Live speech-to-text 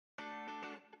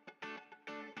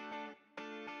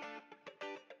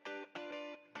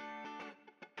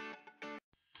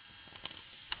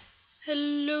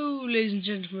Hello, ladies and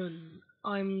gentlemen.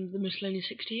 I'm the Miscellaneous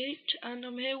 68, and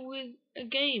I'm here with a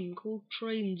game called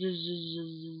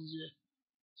Trainz-An.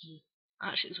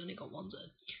 Actually, it's only got one Z.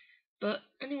 But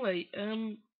anyway,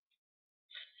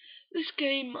 this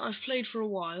game I've played for a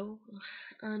while,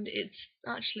 and it's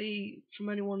actually, from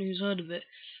anyone who's heard of it,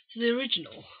 it's the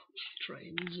original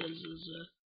Trainz-An.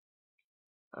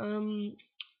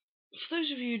 For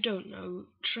those of you who don't know,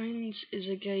 Trainz is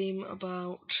a game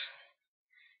about.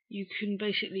 You can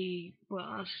basically,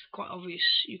 well, that's quite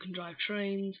obvious, you can drive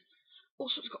trains.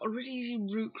 Also, it's got a really easy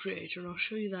route creator, and I'll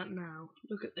show you that now.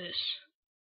 Look at this.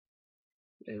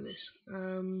 Look at this.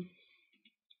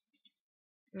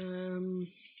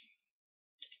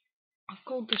 I've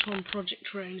called this one Project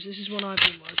Trains. This is one I've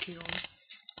been working on.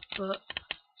 But,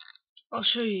 I'll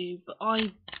show you,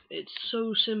 it's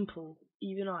so simple.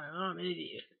 Even I'm an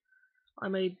idiot. I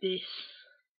made this.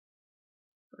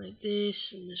 And this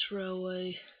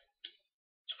railway.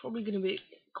 It's probably going to be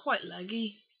quite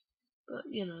laggy, but,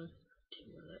 you know, deal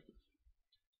with it.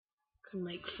 Can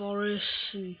make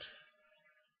forests and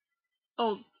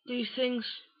these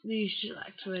just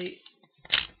activate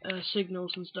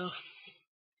signals and stuff.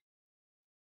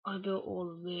 I built all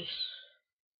of this,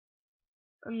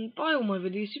 and by all my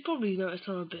videos you probably noticed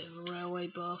I'm a bit of a railway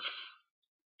buff,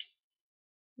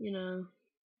 you know.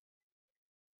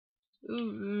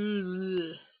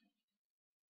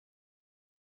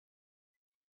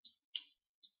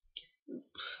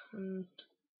 And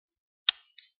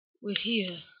we're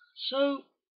here. So,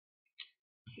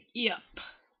 yep.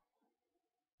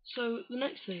 So the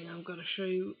next thing I'm going to show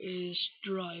you is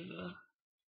driver.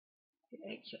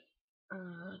 Exit.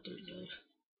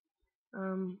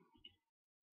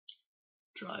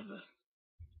 Driver.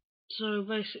 So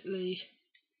basically,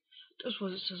 that's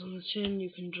what it says on the tin. You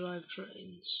can drive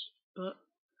trains, but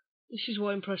this is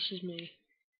what impresses me.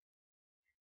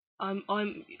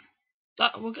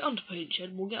 We'll get onto Paint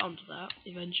Shed. We'll get onto that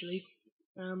eventually.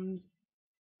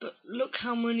 But look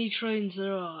how many trains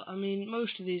there are. I mean,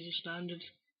 most of these are standard.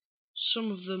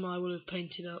 Some of them I will have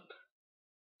painted up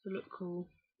to look cool.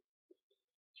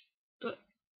 But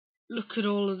look at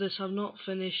all of this. I'm not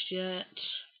finished yet.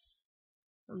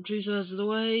 I'm 2/3 of the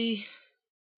way.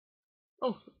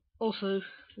 Oh, also,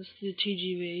 there's the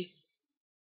TGV,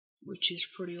 which is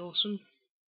pretty awesome.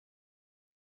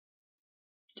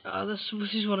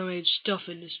 This is what I made, Stuff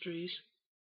Industries.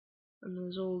 And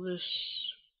there's all this.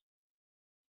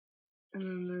 And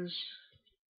then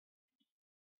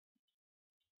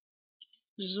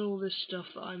there's all this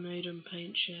stuff that I made on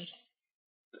Paint Shed.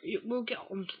 But we'll get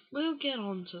on to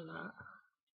that.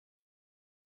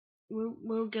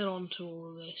 We'll get on to all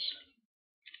of this.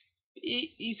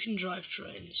 You can drive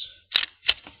trains.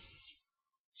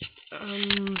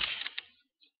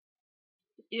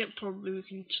 Yeah, probably we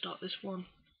can start this one.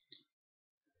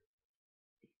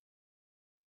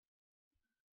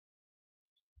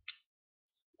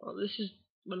 Oh, this is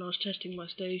when I was testing my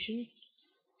station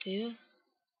here.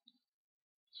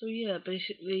 So yeah,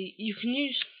 basically you can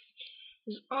use.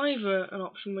 There's either an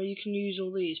option where you can use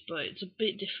all these, but it's a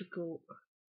bit difficult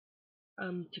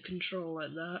to control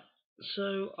like that.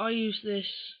 So I use this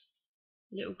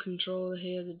little controller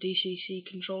here, the DCC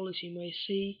controller, as you may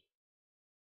see.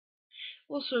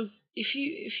 Also, if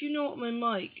you know what my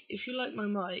mic, if you like my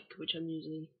mic, which I'm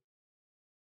using,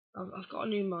 I've got a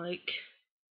new mic.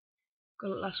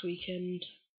 Got it last weekend.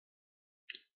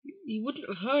 You wouldn't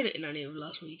have heard it in any of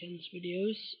last weekend's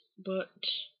videos, but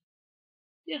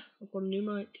yeah, I've got a new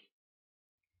mic.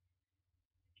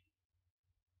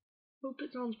 Hope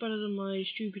it sounds better than my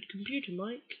stupid computer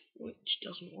mic, which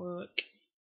doesn't work.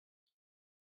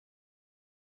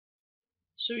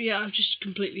 So yeah, I've just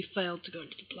completely failed to go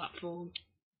into the platform.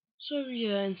 So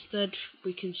yeah, instead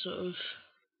we can sort of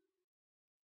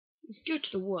go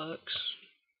to the works.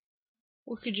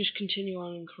 Or we could just continue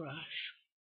on and crash.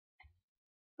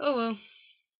 Oh well.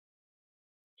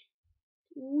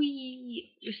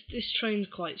 This train's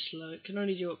quite slow. It can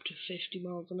only do up to 50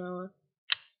 miles an hour.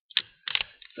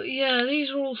 But yeah,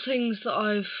 these are all things that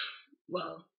I've,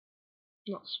 well,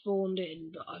 not spawned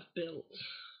in, but I've built.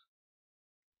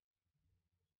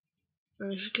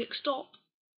 And if you click stop,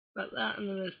 like that, and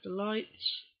then there's the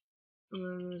lights, and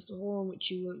then there's the horn, which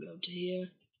you won't be able to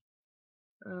hear.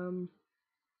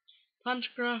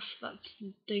 Pantograph, that's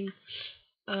the thing.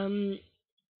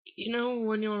 You know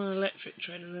when you're on an electric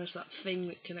train and there's that thing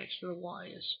that connects to the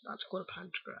wires? That's called a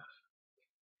pantograph.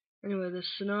 Anyway, there's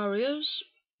scenarios,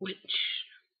 which,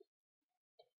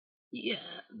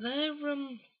 yeah, they're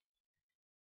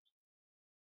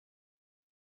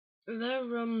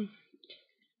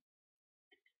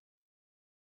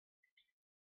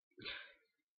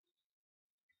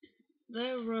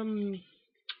they're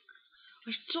I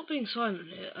should stop being silent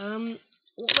here.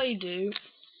 What they do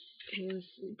is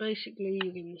basically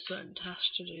you're given a certain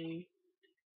task to do.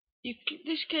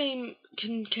 This game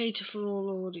can cater for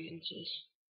all audiences.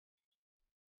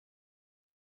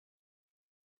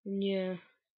 And yeah,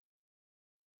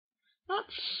 I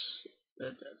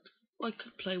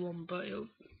could play one, but it'll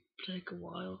take a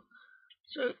while.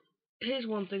 So here's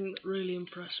one thing that really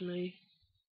impressed me.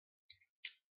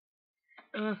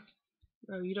 No,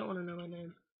 you don't want to know my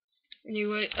name.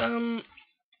 Anyway,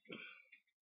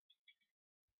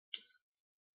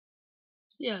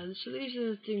 yeah. So these are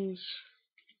the things.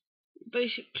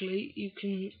 Basically, you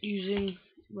can using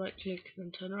right click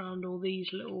and turn around all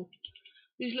these little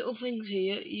things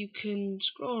here. You can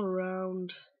scroll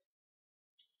around,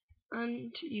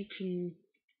 and you can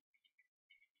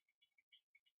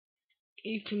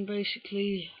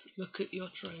basically look at your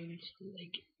trains.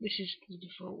 This is the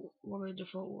default, one of the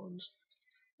default ones.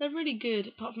 They're really good,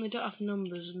 apart from they don't have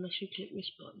numbers unless you click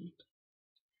this button,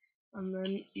 and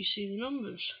then you see the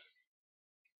numbers.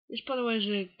 This, by the way, is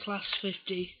a class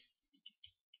 50.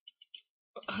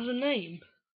 It has a name.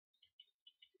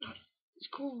 It's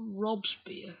called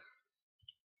Robsbeer.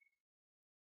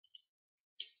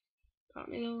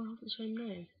 Apparently they all have the same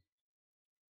name.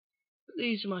 But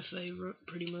these are my favourite,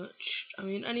 pretty much. I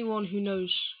mean, anyone who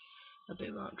knows a bit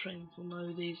about trains will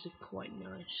know these are quite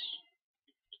nice.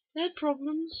 They had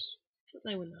problems, but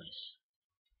they were nice.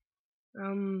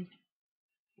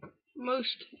 The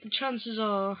chances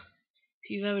are, if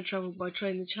you've ever travelled by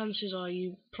train, the chances are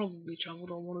you've probably travelled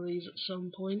on one of these at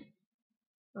some point.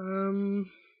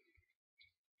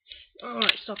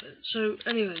 Alright, stop it. So,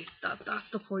 anyway,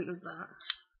 that's the point of that.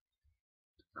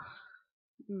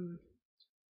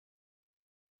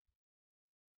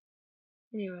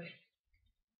 Anyway.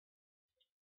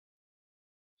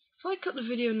 If I cut the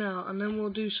video now, and then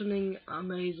we'll do something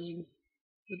amazing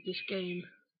with this game.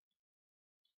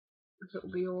 That'll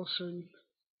be awesome.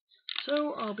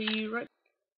 So, I'll be right.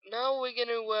 Now we're going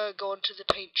to go on to the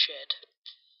paint shed.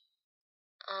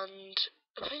 And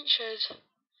the paint shed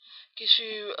gives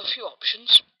you a few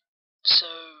options. So,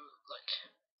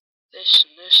 like this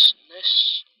and this and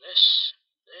this and this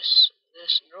and this and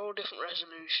this, and they're all different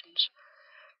resolutions.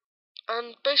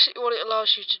 And basically what it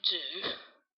allows you to do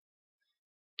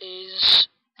is,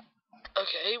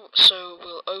 okay, so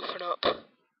we'll open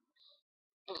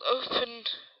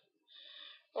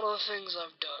one of the things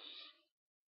I've done.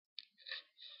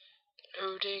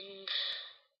 Loading.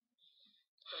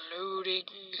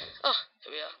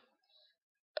 Here we are.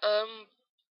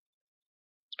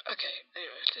 Okay,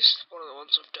 anyway, this is one of the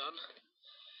ones I've done.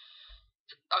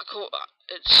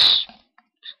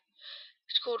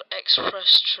 It's called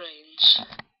Express Trains,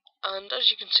 and as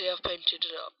you can see I've painted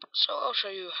it up, so I'll show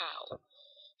you how.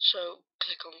 So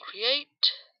click on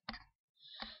create,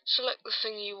 select the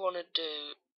thing you want to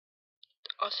do.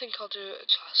 I think I'll do a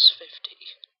class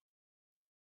 50,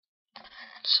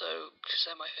 so because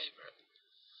they're my favourite.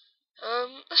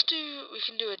 We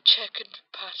can do a checkered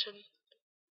pattern,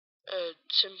 a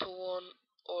simple one,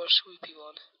 or a swoopy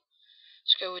one.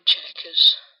 Let's go with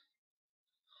checkers.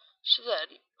 So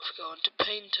then, if we go on to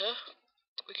painter,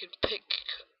 we can pick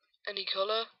any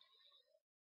colour.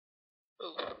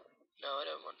 Oh, no, I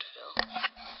don't want to fill.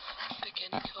 Pick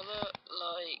any colour,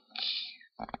 like,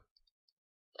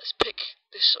 let's pick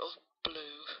this sort of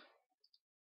blue,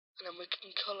 and then we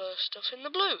can colour stuff in the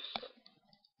blue.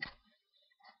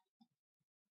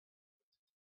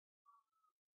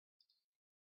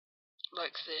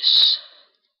 Like this.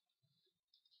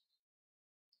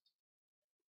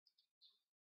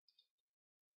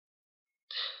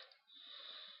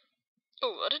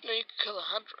 Oh, I didn't know you could colour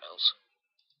handrails.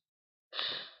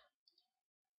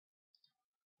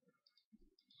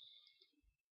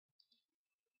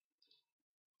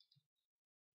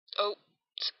 Oh,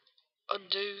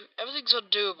 undo. Everything's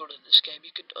undoable in this game.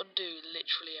 You can undo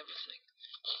literally everything.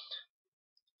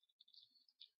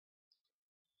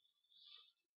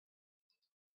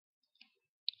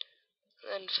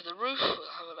 And then for the roof,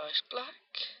 we'll have a nice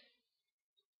black.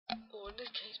 Or in this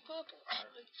case, purple,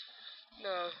 apparently.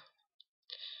 No.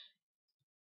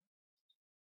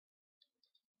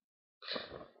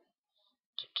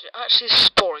 Actually, this is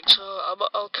boring, so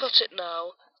I'll cut it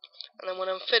now. And then when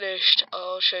I'm finished,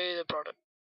 I'll show you the product.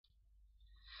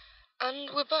 And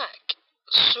we're back.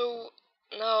 So,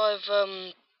 now I've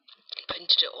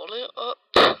painted it all up.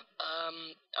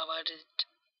 I've added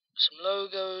some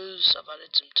logos, I've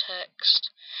added some text,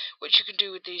 which you can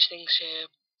do with these things here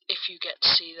if you get to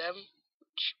see them,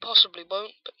 which you possibly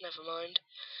won't, but never mind.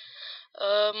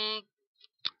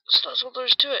 So that's all there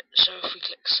is to it. So if we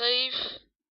click save,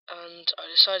 and I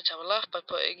decided to have a laugh by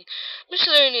putting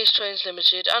Miscellaneous Trains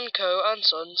Limited and Co. and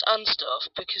Sons and stuff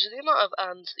because of the amount of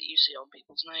ands that you see on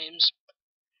people's names.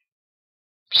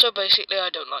 So basically, I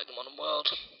don't like the modern world.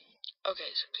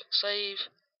 Okay, so click save.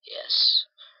 Yes.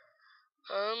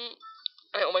 And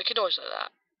it will make a noise like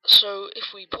that. So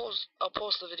if we pause, I'll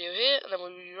pause the video here, and then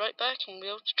we'll be right back and we'll be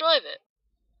able to drive it.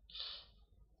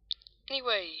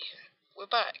 Anyway, we're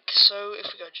back. So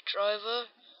if we go to driver,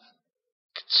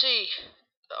 you can see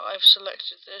that I've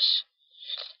selected this.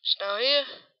 It's now here.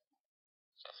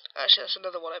 Actually, that's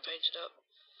another one I painted up.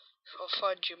 I'll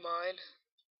find you mine.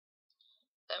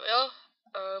 There we are.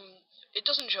 It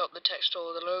doesn't show up the text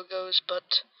or the logos,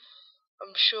 but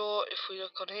I'm sure if we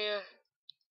look on here,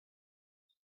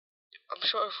 I'm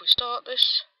sure if we start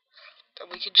this, then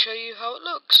we can show you how it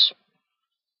looks.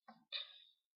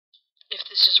 If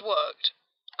this has worked.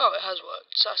 Oh, it has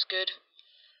worked, so that's good.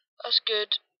 That's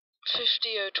good.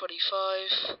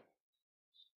 50025.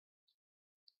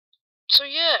 So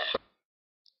yeah,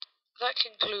 that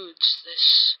concludes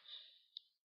this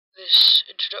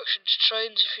introduction to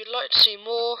trains. If you'd like to see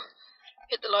more,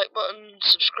 hit the like button,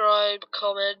 subscribe,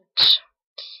 comment,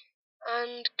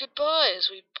 and goodbye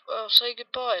I'll say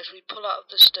goodbye as we pull out of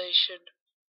the station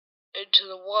into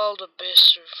the wild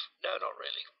abyss of, no, not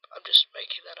really, I'm just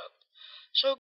making that up. So